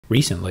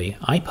Recently,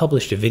 I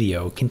published a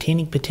video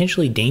containing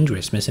potentially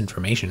dangerous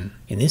misinformation.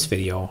 In this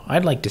video,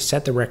 I'd like to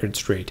set the record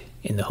straight,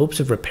 in the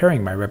hopes of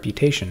repairing my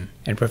reputation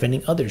and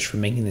preventing others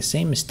from making the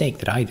same mistake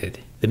that I did.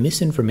 The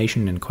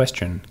misinformation in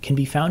question can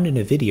be found in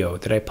a video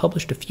that I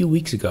published a few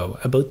weeks ago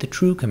about the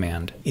true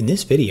command. In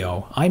this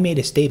video, I made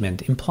a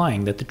statement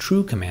implying that the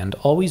true command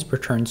always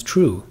returns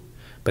true,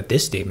 but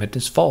this statement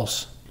is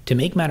false. To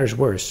make matters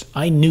worse,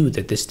 I knew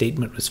that this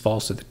statement was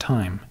false at the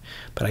time,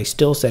 but I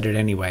still said it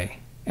anyway,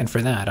 and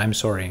for that I'm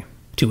sorry.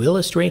 To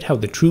illustrate how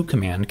the true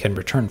command can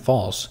return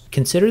false,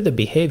 consider the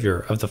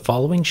behavior of the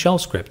following shell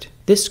script.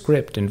 This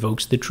script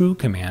invokes the true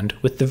command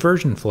with the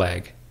version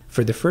flag.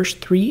 For the first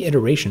 3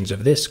 iterations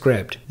of this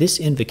script, this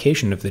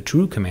invocation of the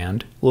true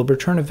command will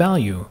return a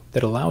value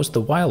that allows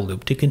the while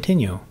loop to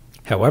continue.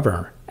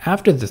 However,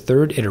 after the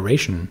 3rd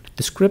iteration,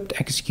 the script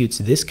executes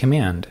this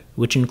command,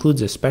 which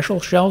includes a special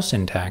shell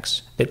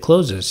syntax that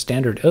closes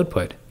standard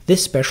output.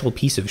 This special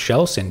piece of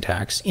shell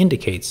syntax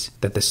indicates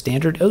that the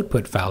standard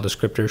output file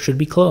descriptor should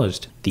be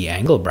closed. The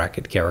angle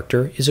bracket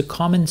character is a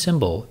common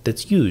symbol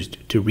that's used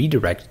to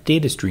redirect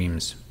data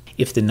streams.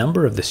 If the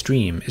number of the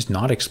stream is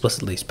not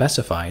explicitly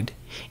specified,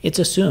 it's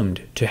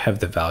assumed to have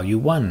the value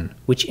 1,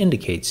 which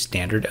indicates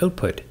standard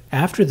output.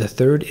 After the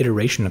 3rd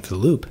iteration of the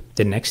loop,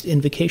 the next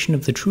invocation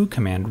of the true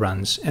command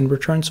runs and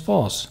returns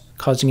false,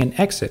 causing an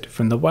exit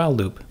from the while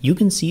loop. You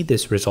can see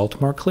this result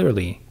more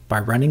clearly by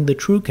running the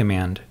true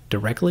command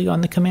directly on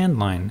the command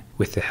line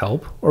with the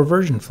help or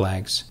version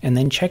flags, and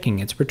then checking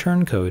its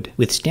return code.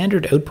 With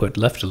standard output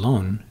left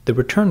alone, the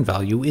return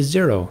value is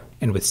 0,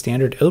 and with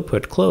standard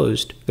output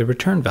closed, the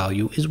return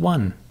value is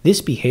 1.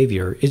 This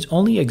behavior is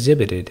only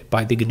exhibited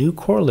by the GNU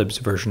Corelibs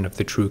version of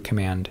the true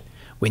command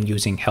when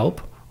using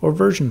help or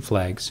version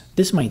flags.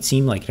 This might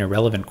seem like an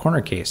irrelevant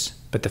corner case,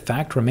 but the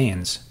fact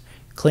remains.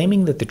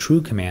 Claiming that the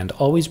true command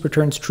always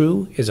returns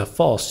true is a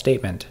false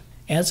statement.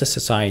 As a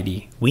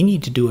society, we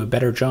need to do a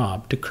better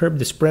job to curb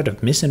the spread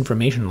of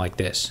misinformation like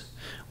this,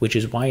 which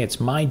is why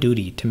it's my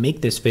duty to make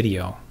this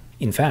video.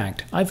 In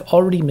fact, I've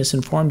already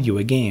misinformed you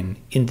again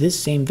in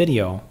this same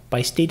video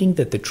by stating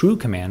that the true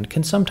command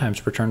can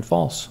sometimes return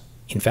false.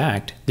 In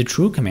fact, the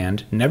true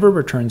command never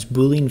returns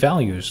Boolean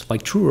values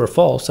like true or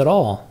false at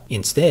all.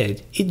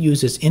 Instead, it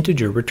uses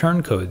integer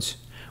return codes,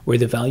 where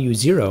the value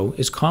 0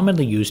 is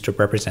commonly used to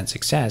represent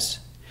success,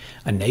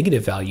 a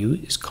negative value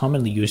is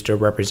commonly used to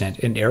represent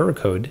an error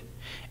code,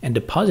 and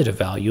a positive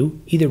value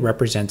either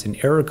represents an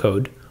error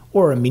code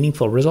or a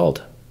meaningful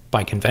result.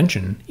 By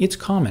convention, it's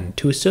common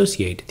to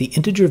associate the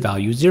integer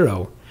value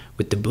 0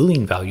 with the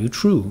Boolean value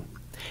true,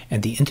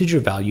 and the integer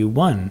value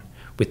 1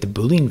 with the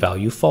Boolean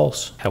value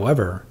false.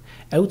 However,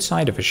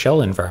 outside of a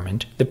shell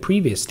environment, the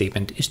previous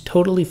statement is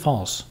totally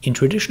false. In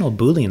traditional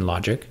Boolean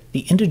logic,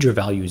 the integer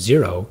value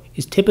 0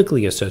 is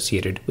typically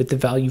associated with the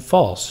value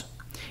false,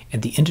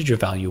 and the integer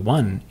value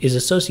 1 is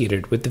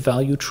associated with the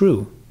value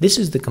true. This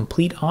is the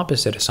complete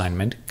opposite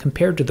assignment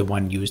compared to the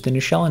one used in a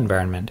shell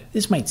environment.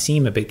 This might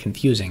seem a bit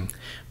confusing,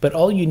 but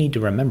all you need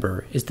to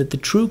remember is that the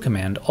true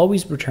command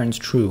always returns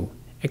true,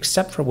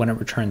 except for when it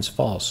returns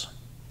false.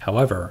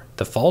 However,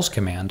 the false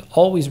command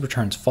always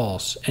returns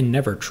false and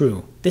never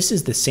true. This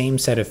is the same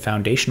set of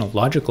foundational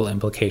logical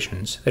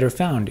implications that are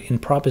found in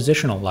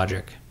propositional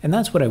logic, and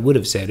that's what I would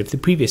have said if the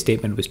previous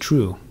statement was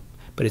true,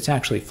 but it's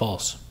actually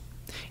false.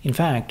 In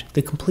fact,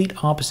 the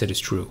complete opposite is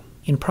true.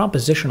 In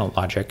propositional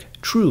logic,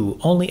 true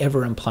only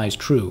ever implies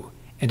true,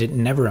 and it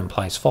never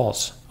implies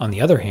false. On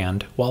the other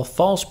hand, while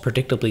false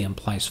predictably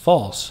implies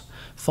false,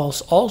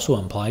 false also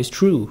implies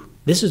true.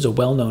 This is a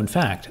well-known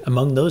fact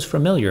among those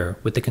familiar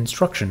with the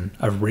construction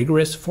of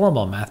rigorous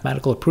formal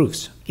mathematical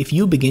proofs. If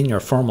you begin your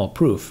formal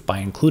proof by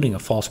including a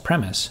false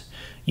premise,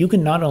 you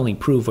can not only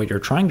prove what you're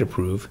trying to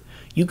prove,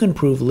 you can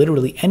prove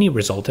literally any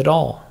result at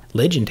all.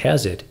 Legend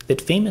has it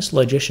that famous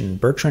logician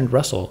Bertrand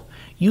Russell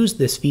used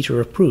this feature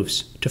of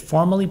proofs to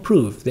formally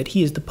prove that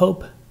he is the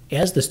Pope.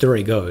 As the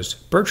story goes,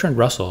 Bertrand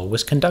Russell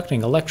was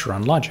conducting a lecture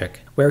on logic,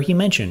 where he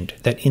mentioned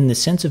that in the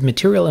sense of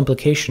material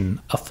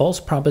implication, a false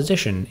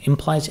proposition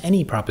implies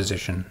any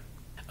proposition.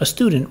 A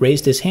student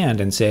raised his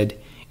hand and said,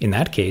 "In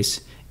that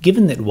case,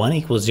 given that 1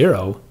 equals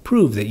 0,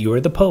 prove that you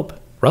are the Pope."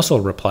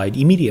 Russell replied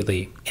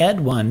immediately,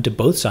 "Add 1 to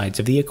both sides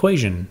of the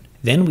equation.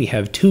 Then we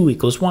have 2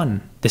 equals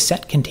 1. The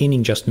set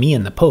containing just me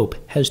and the Pope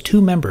has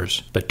 2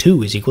 members, but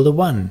 2 is equal to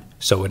 1,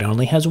 so it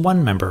only has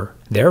 1 member.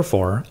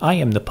 Therefore, I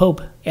am the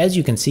Pope." As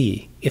you can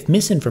see, if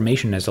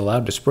misinformation is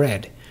allowed to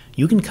spread,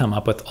 you can come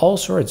up with all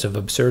sorts of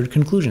absurd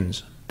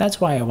conclusions.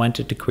 That's why I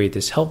wanted to create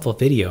this helpful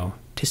video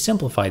to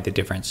simplify the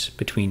difference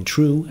between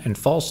true and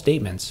false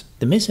statements.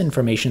 The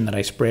misinformation that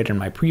I spread in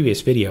my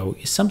previous video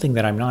is something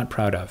that I'm not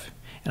proud of,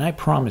 and I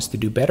promise to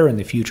do better in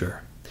the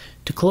future.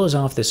 To close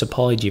off this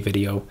apology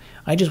video,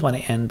 I just want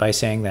to end by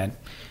saying that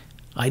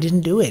I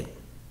didn't do it,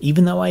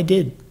 even though I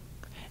did.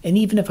 And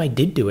even if I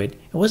did do it,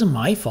 it wasn't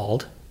my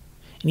fault.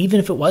 And even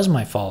if it was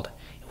my fault,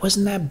 it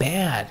wasn't that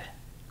bad.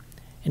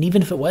 And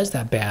even if it was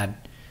that bad,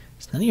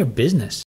 it's none of your business.